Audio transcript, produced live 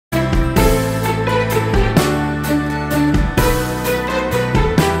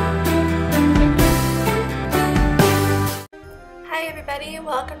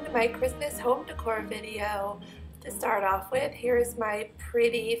decor video to start off with. Here's my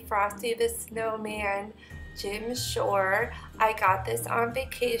pretty Frosty the Snowman Jim Shore. I got this on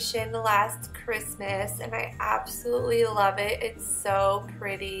vacation last Christmas and I absolutely love it. It's so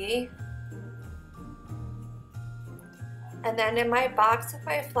pretty. And then in my box with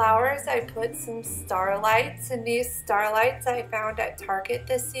my flowers, I put some starlights, and these starlights I found at Target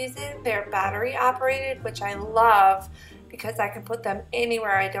this season. They're battery operated, which I love because I can put them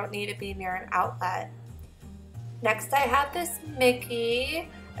anywhere. I don't need to be near an outlet. Next I have this Mickey,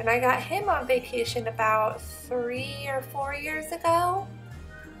 and I got him on vacation about 3 or 4 years ago.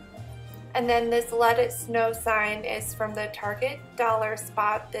 And then this Let It Snow sign is from the Target dollar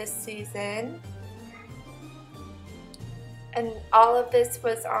spot this season. And all of this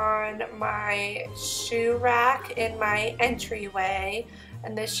was on my shoe rack in my entryway.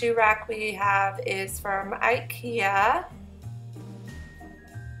 And the shoe rack we have is from IKEA.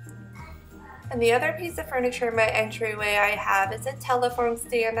 And the other piece of furniture in my entryway I have is a telephone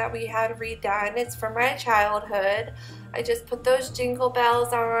stand that we had redone. It's from my childhood. I just put those jingle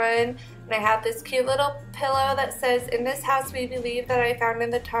bells on, and I have this cute little pillow that says, "In this house we believe," that I found in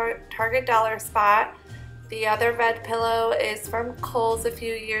the Target dollar spot. The other red pillow is from Kohl's a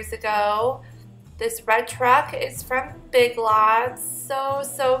few years ago. This red truck is from Big Lots.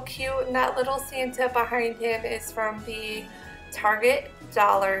 So cute. And that little Santa behind him is from the Target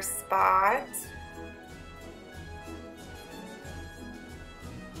dollar spot.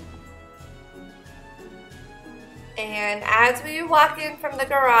 And as we walk in from the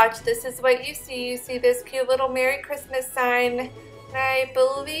garage, this is what you see. You see this cute little Merry Christmas sign. And I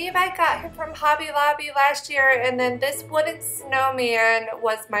believe I got him from Hobby Lobby last year. And then this wooden snowman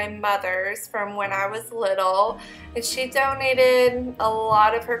was my mother's from when I was little. And she donated a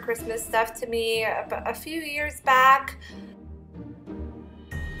lot of her Christmas stuff to me a few years back.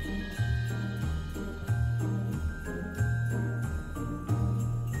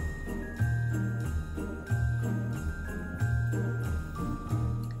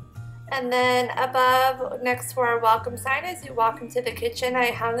 And then above, next to our welcome sign, as you walk into the kitchen, I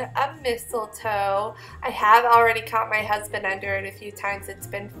hung a mistletoe. I have already caught my husband under it a few times. It's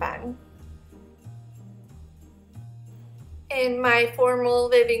been fun. In my formal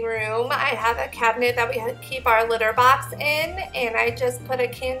living room, I have a cabinet that we keep our litter box in, and I just put a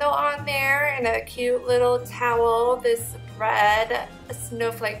candle on there and a cute little towel, this red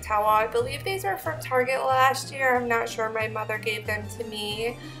snowflake towel. I believe these were from Target last year. I'm not sure. My mother gave them to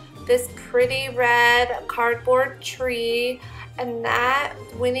me. This pretty red cardboard tree, and that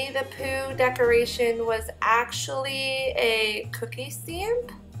Winnie the Pooh decoration was actually a cookie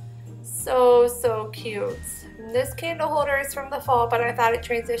stamp. So cute. And this candle holder is from the fall, but I thought it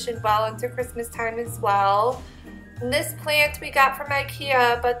transitioned well into Christmas time as well. And this plant we got from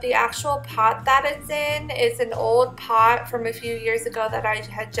IKEA, but the actual pot that it's in is an old pot from a few years ago that I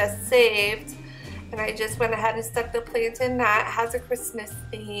had just saved. And I just went ahead and stuck the plant in that. It has a Christmas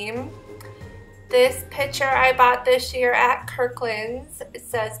theme. This picture I bought this year at Kirkland's. It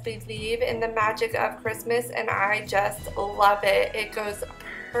says "Believe in the Magic of Christmas," and I just love it. It goes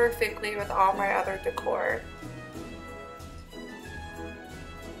perfectly with all my other decor.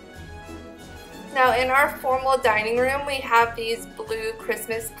 Now in our formal dining room, we have these blue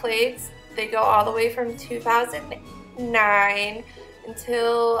Christmas plates. They go all the way from 2009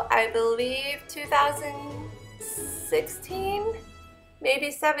 until I believe 2016,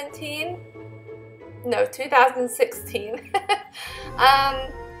 maybe 17. No, 2016.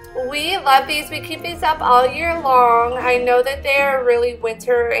 We love these. We keep these up all year long. I know that they are really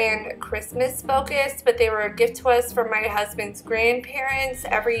winter and Christmas focused, but they were a gift to us from my husband's grandparents.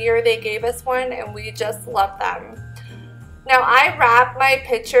 Every year they gave us one, and we just love them. Now I wrap my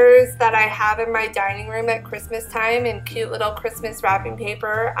pictures that I have in my dining room at Christmas time in cute little Christmas wrapping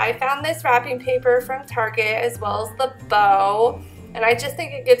paper. I found this wrapping paper from Target as well as the bow, and I just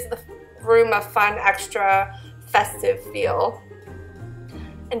think it gives the room a fun, extra festive feel.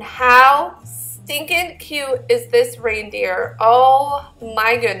 And how stinking cute is this reindeer? Oh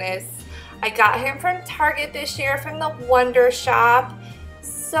my goodness. I got him from Target this year from the Wonder Shop.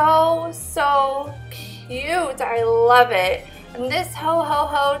 So cute. I love it. And this ho ho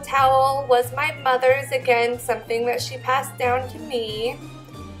ho towel was my mother's, again, something that she passed down to me.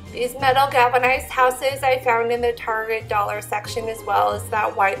 These metal galvanized houses I found in the Target dollar section, as well as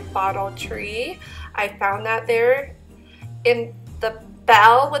that white bottle tree. I found that there. In the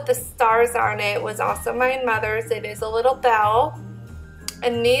bell with the stars on it was also my mother's. It is a little bell.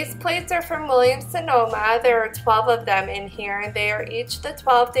 And these plates are from Williams-Sonoma. There are 12 of them in here, and they are each the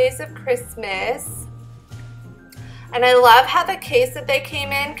 12 days of Christmas. And I love how the case that they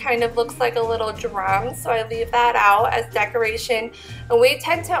came in kind of looks like a little drum, so I leave that out as decoration. And we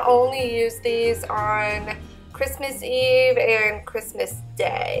tend to only use these on Christmas Eve and Christmas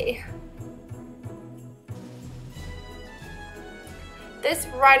Day. This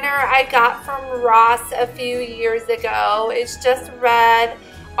runner I got from Ross a few years ago. It's just red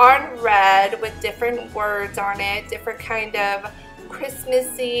on red with different words on it, different kind of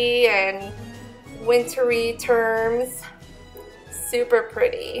Christmassy and wintry terms. Super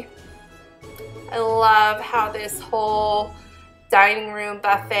pretty. I love how this whole dining room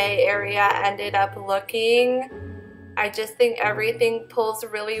buffet area ended up looking. I just think everything pulls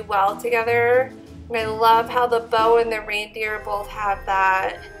really well together. And I love how the bow and the reindeer both have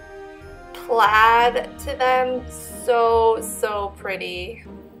that plaid to them. So pretty.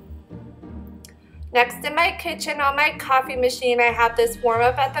 Next in my kitchen on my coffee machine, I have this warm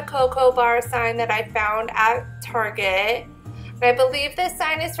up at the cocoa bar sign that I found at Target. And I believe this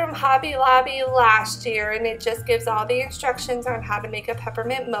sign is from Hobby Lobby last year, and it just gives all the instructions on how to make a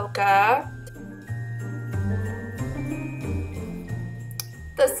peppermint mocha.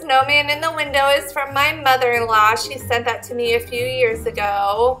 The snowman in the window is from my mother-in-law. She sent that to me a few years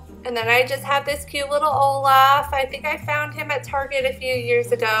ago. And then I just have this cute little Olaf. I think I found him at Target a few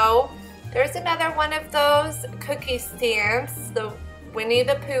years ago. There's another one of those cookie stamps, the Winnie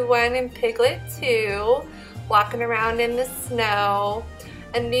the Pooh one and Piglet 2, walking around in the snow.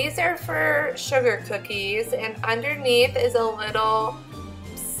 And these are for sugar cookies, and underneath is a little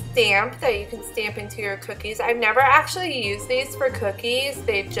stamp that you can stamp into your cookies. I've never actually used these for cookies.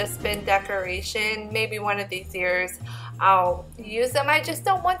 They've just been decoration. Maybe one of these years I'll use them. I just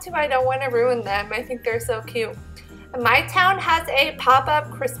don't want to. I don't want to ruin them. I think they're so cute. My town has a pop-up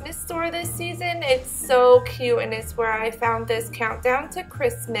Christmas store this season. It's so cute, and it's where I found this countdown to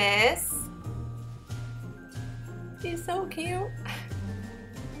Christmas. He's so cute.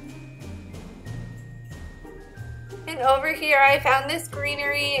 And over here I found this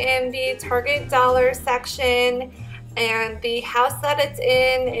greenery in the Target dollar section, and the house that it's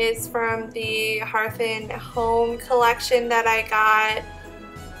in is from the Hearth and Home collection that I got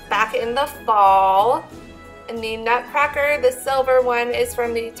back in the fall. And the Nutcracker, the silver one, is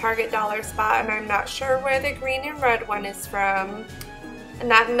from the Target dollar spot, and I'm not sure where the green and red one is from. And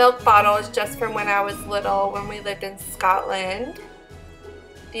that milk bottle is just from when I was little, when we lived in Scotland.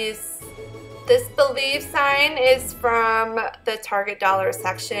 This Believe sign is from the Target dollar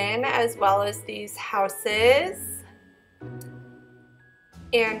section, as well as these houses.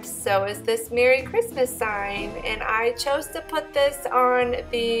 And so is this Merry Christmas sign. And I chose to put this on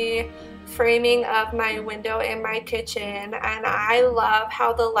the framing of my window in my kitchen, and I love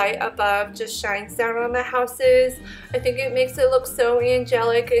how the light above just shines down on the houses. I think it makes it look so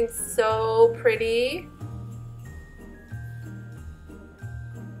angelic and so pretty.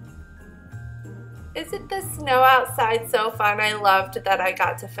 Isn't the snow outside so fun? I loved that I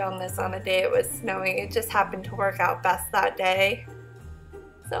got to film this on the day it was snowing. It just happened to work out best that day.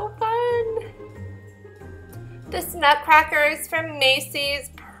 So fun! This Nutcracker is from Macy's,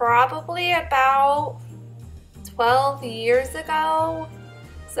 probably about 12 years ago.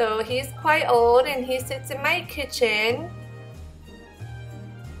 So he's quite old, and he sits in my kitchen.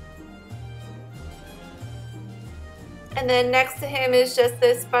 And then next to him is just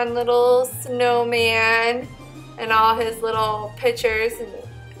this fun little snowman and all his little pictures, and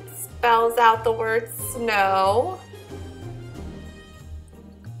spells out the word snow.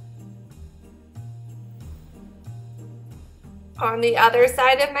 On the other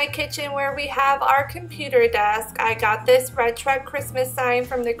side of my kitchen, where we have our computer desk, I got this Red Truck Christmas sign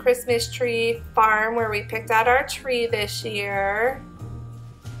from the Christmas Tree Farm, where we picked out our tree this year.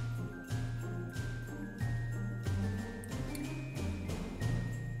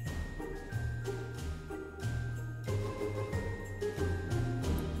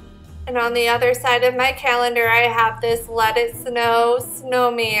 And on the other side of my calendar, I have this Let It Snow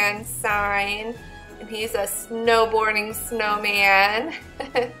snowman sign. And he's a snowboarding snowman.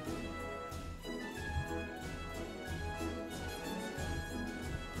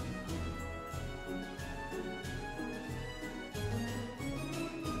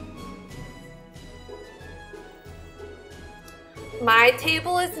 My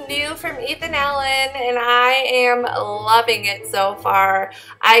table is new from Ethan Allen, and I am loving it so far.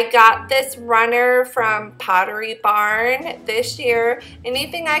 I got this runner from Pottery Barn this year.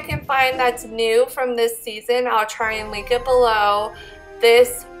 Anything I can find that's new from this season, I'll try and link it below.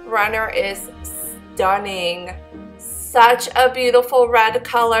 This runner is stunning. Such a beautiful red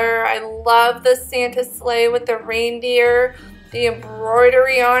color. I love the Santa sleigh with the reindeer. The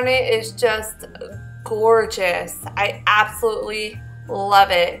embroidery on it is just gorgeous. I absolutely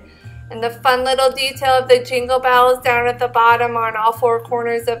love it. And the fun little detail of the jingle bells down at the bottom on all four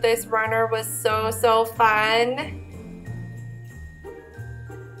corners of this runner was so fun.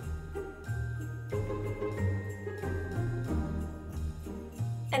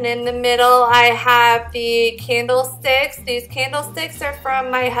 And in the middle, I have the candlesticks. These candlesticks are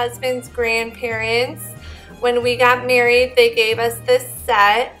from my husband's grandparents. When we got married, they gave us this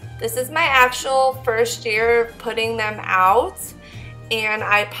set. This is my actual first year of putting them out. And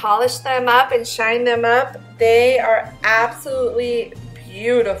I polished them up and shined them up. They are absolutely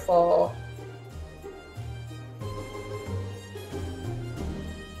beautiful.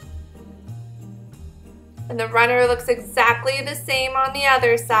 And the runner looks exactly the same on the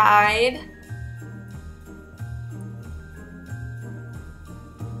other side.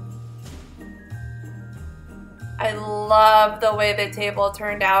 I love the way the table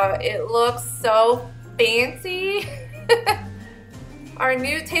turned out. It looks so fancy. Our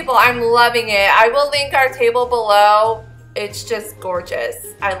new table, I'm loving it. I will link our table below. It's just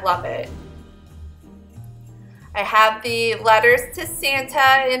gorgeous. I love it. I have the letters to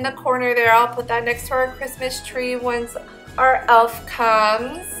Santa in the corner there. I'll put that next to our Christmas tree once our elf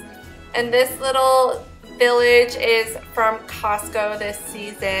comes. And this little village is from Costco this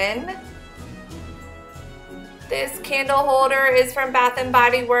season. This candle holder is from Bath &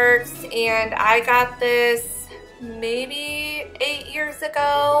 Body Works, and I got this maybe 8 years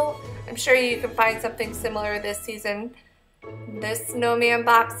ago. I'm sure you can find something similar this season. This snowman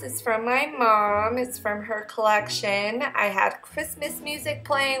box is from my mom. It's from her collection. I had Christmas music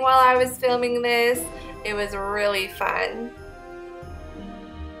playing while I was filming this. It was really fun.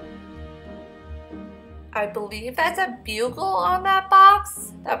 I believe that's a bugle on that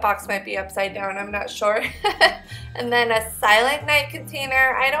box. That box might be upside down, I'm not sure. And then a Silent Night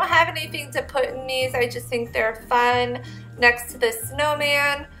container. I don't have anything to put in these. I just think they're fun. Next to the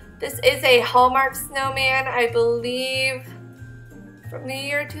snowman. This is a Hallmark snowman, I believe from the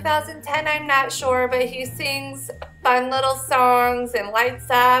year 2010, I'm not sure, but he sings fun little songs and lights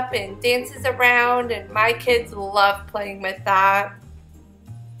up and dances around, and my kids love playing with that.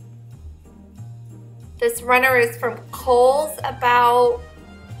 This runner is from Kohl's about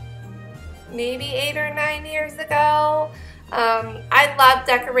maybe 8 or 9 years ago. I love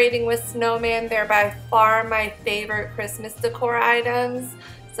decorating with snowmen. They're by far my favorite Christmas decor items.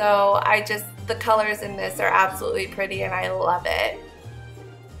 So the colors in this are absolutely pretty and I love it.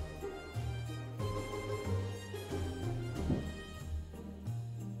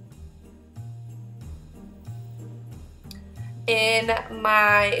 In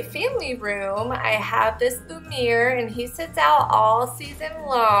my family room, I have this Lumiere, and he sits out all season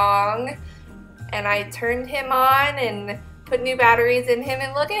long. And I turned him on and put new batteries in him,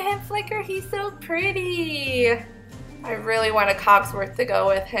 and look at him flicker, he's so pretty. I really want a Cogsworth to go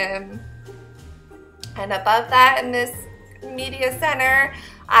with him. And above that, in this media center,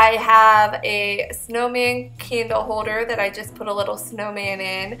 I have a snowman candle holder that I just put a little snowman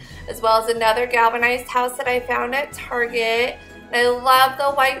in, as well as another galvanized house that I found at Target. And I love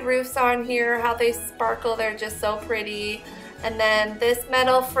the white roofs on here, how they sparkle, they're just so pretty. And then this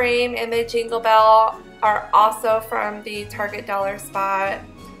metal frame and the jingle bell are also from the Target Dollar Spot.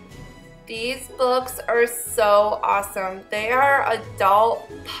 These books are so awesome. They are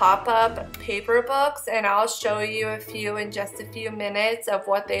adult pop-up paper books, and I'll show you a few in just a few minutes of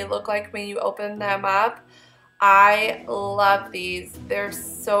what they look like when you open them up. I love these. They're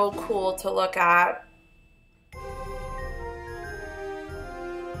so cool to look at.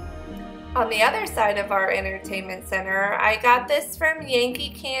 On the other side of our entertainment center, I got this from Yankee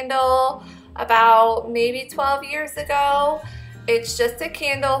Candle about maybe 12 years ago. It's just a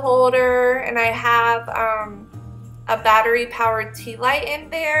candle holder, and I have a battery-powered tea light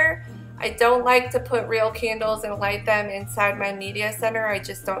in there. I don't like to put real candles and light them inside my media center. I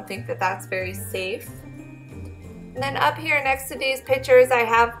just don't think that that's very safe. And then up here next to these pictures, I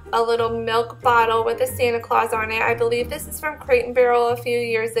have a little milk bottle with a Santa Claus on it. I believe this is from Crate & Barrel a few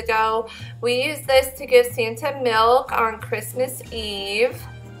years ago. We used this to give Santa milk on Christmas Eve.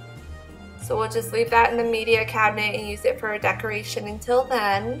 So we'll just leave that in the media cabinet and use it for a decoration until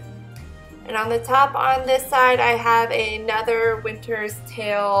then. And on the top on this side, I have another Winter's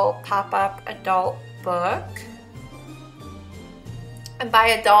Tale pop-up adult book. And by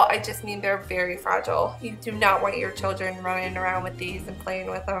adult, I just mean they're very fragile. You do not want your children running around with these and playing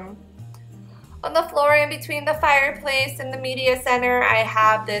with them. On the floor in between the fireplace and the media center, I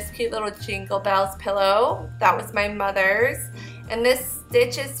have this cute little Jingle Bells pillow. That was my mother's. And this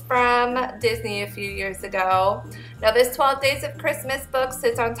stitch is from Disney a few years ago. Now this 12 Days of Christmas book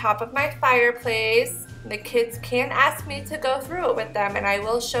sits on top of my fireplace. The kids can ask me to go through it with them and I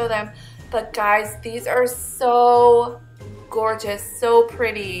will show them. But guys, these are so gorgeous, so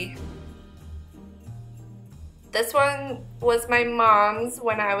pretty. This one was my mom's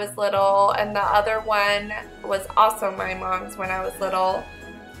when I was little, and the other one was also my mom's when I was little.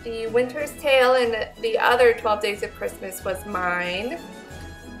 The Winter's Tale and the other 12 Days of Christmas was mine.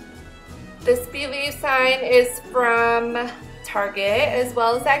 This Believe sign is from Target, as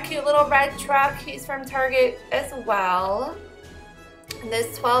well as that cute little red truck. He's from Target as well. And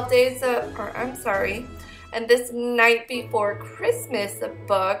this 12 Days of, and this Night Before Christmas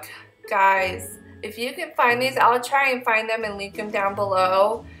book, guys, if you can find these, I'll try and find them and link them down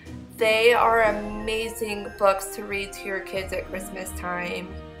below. They are amazing books to read to your kids at Christmas time.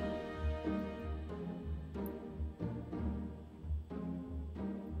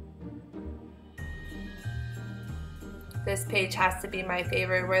 This page has to be my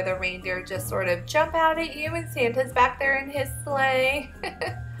favorite, where the reindeer just sort of jump out at you and Santa's back there in his sleigh.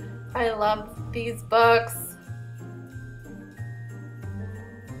 I love these books.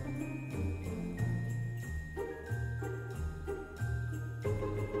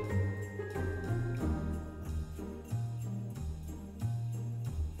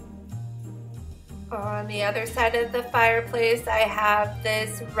 On the other side of the fireplace, I have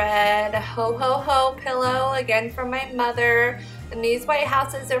this red Ho Ho Ho pillow, again from my mother. And these white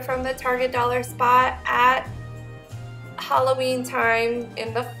houses are from the Target dollar spot at Halloween time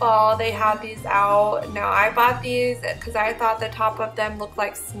in the fall. They have these out. Now I bought these because I thought the top of them looked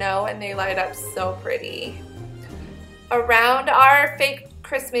like snow and they light up so pretty. Around our fake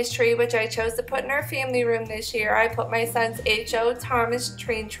Christmas tree, which I chose to put in our family room this year, I put my son's H.O. Thomas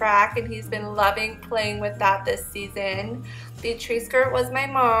train track, and he's been loving playing with that this season. The tree skirt was my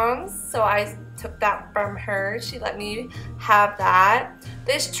mom's, so I took that from her. She let me have that.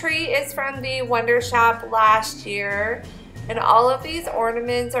 This tree is from the Wonder Shop last year, and all of these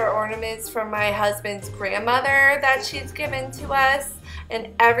ornaments are ornaments from my husband's grandmother that she's given to us. And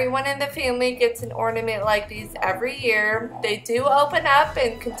everyone in the family gets an ornament like these every year. They do open up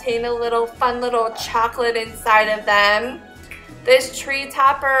and contain a little fun little chocolate inside of them. This tree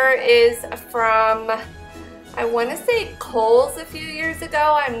topper is from, I want to say Kohl's a few years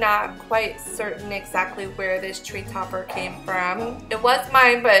ago. I'm not quite certain exactly where this tree topper came from. It was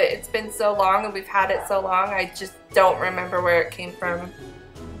mine, but it's been so long and we've had it so long, I just don't remember where it came from.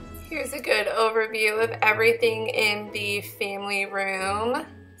 Here's a good overview of everything in the family room.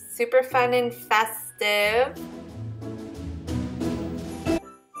 Super fun and festive.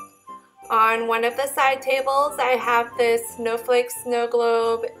 On one of the side tables, I have this snowflake snow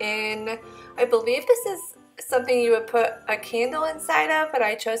globe in, I believe this is something you would put a candle inside of, but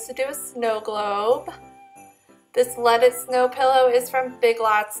I chose to do a snow globe. This Let It Snow pillow is from Big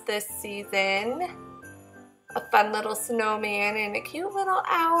Lots this season. A fun little snowman and a cute little owl.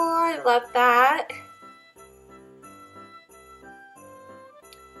 I love that.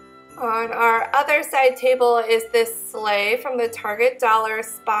 On our other side table is this sleigh from the Target dollar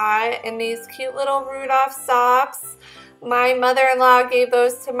spot and these cute little Rudolph socks. My mother-in-law gave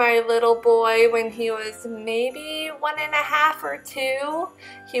those to my little boy when he was maybe 1.5 or 2.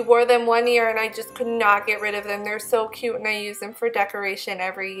 He wore them one year and I just could not get rid of them. They're so cute and I use them for decoration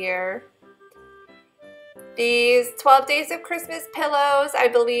every year. These 12 Days of Christmas pillows, I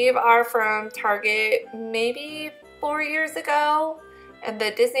believe, are from Target maybe 4 years ago. And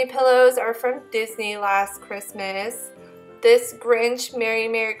the Disney pillows are from Disney last Christmas. This Grinch Merry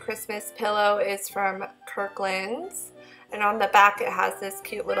Merry Christmas pillow is from Kirkland's. And on the back it has this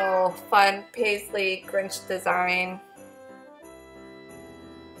cute little fun paisley Grinch design.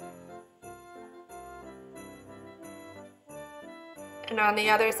 And on the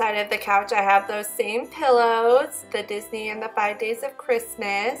other side of the couch, I have those same pillows, the Disney and the 5 Days of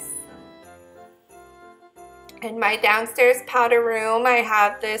Christmas. In my downstairs powder room, I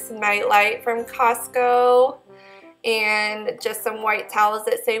have this nightlight from Costco and just some white towels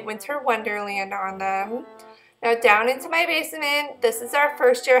that say Winter Wonderland on them. Now down into my basement, this is our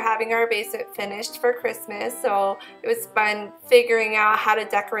first year having our basement finished for Christmas, so it was fun figuring out how to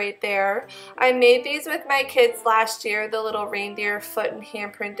decorate there. I made these with my kids last year, the little reindeer foot and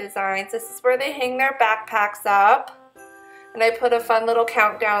handprint designs. This is where they hang their backpacks up. And I put a fun little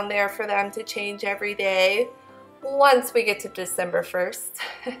countdown there for them to change every day once we get to December 1st.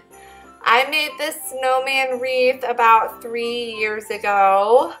 I made this snowman wreath about 3 years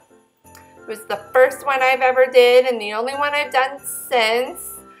ago. It was the first one I've ever did and the only one I've done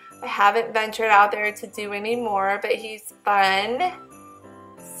since. I haven't ventured out there to do any more, but he's fun.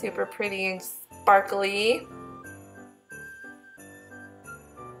 Super pretty and sparkly.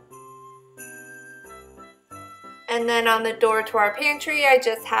 And then on the door to our pantry, I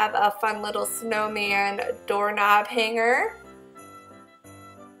just have a fun little snowman doorknob hanger.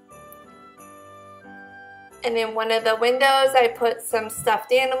 And in one of the windows, I put some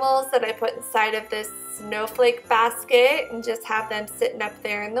stuffed animals that I put inside of this snowflake basket and just have them sitting up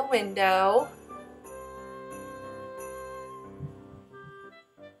there in the window.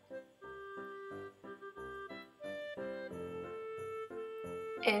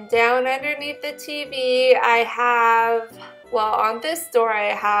 And down underneath the TV, I have, well, on this door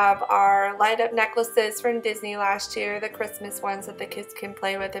I have our light up necklaces from Disney last year, the Christmas ones that the kids can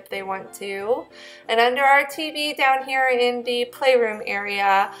play with if they want to. And under our TV down here in the playroom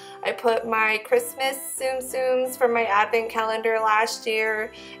area, I put my Christmas Tsum Tsums from my advent calendar last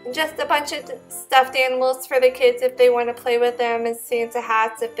year, and just a bunch of stuffed animals for the kids if they want to play with them, and Santa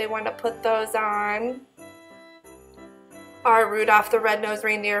hats if they want to put those on. Our Rudolph the Red-Nosed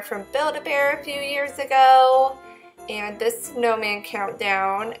Reindeer from Build-A-Bear a few years ago, and this snowman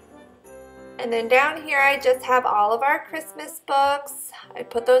countdown. And then down here I just have all of our Christmas books. I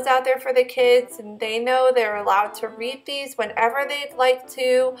put those out there for the kids, and they know they're allowed to read these whenever they'd like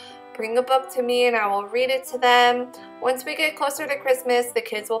to. Bring a book to me and I will read it to them. Once we get closer to Christmas, the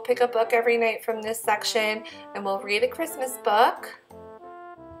kids will pick a book every night from this section and we'll read a Christmas book.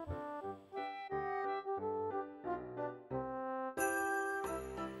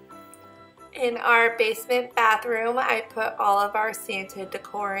 In our basement bathroom, I put all of our Santa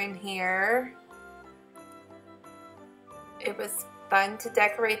decor in here. It was fun to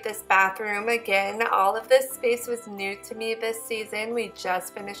decorate this bathroom. Again, all of this space was new to me this season. We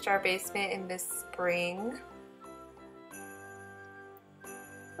just finished our basement in this spring.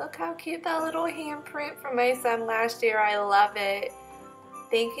 Look how cute that little handprint from my son last year. I love it.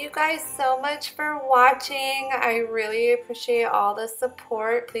 Thank you guys so much for watching. I really appreciate all the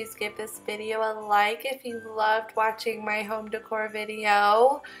support. Please give this video a like if you loved watching my home decor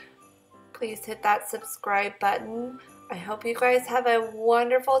video. Please hit that subscribe button. I hope you guys have a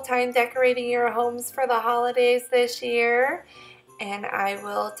wonderful time decorating your homes for the holidays this year. And I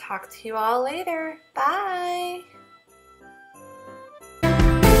will talk to you all later. Bye!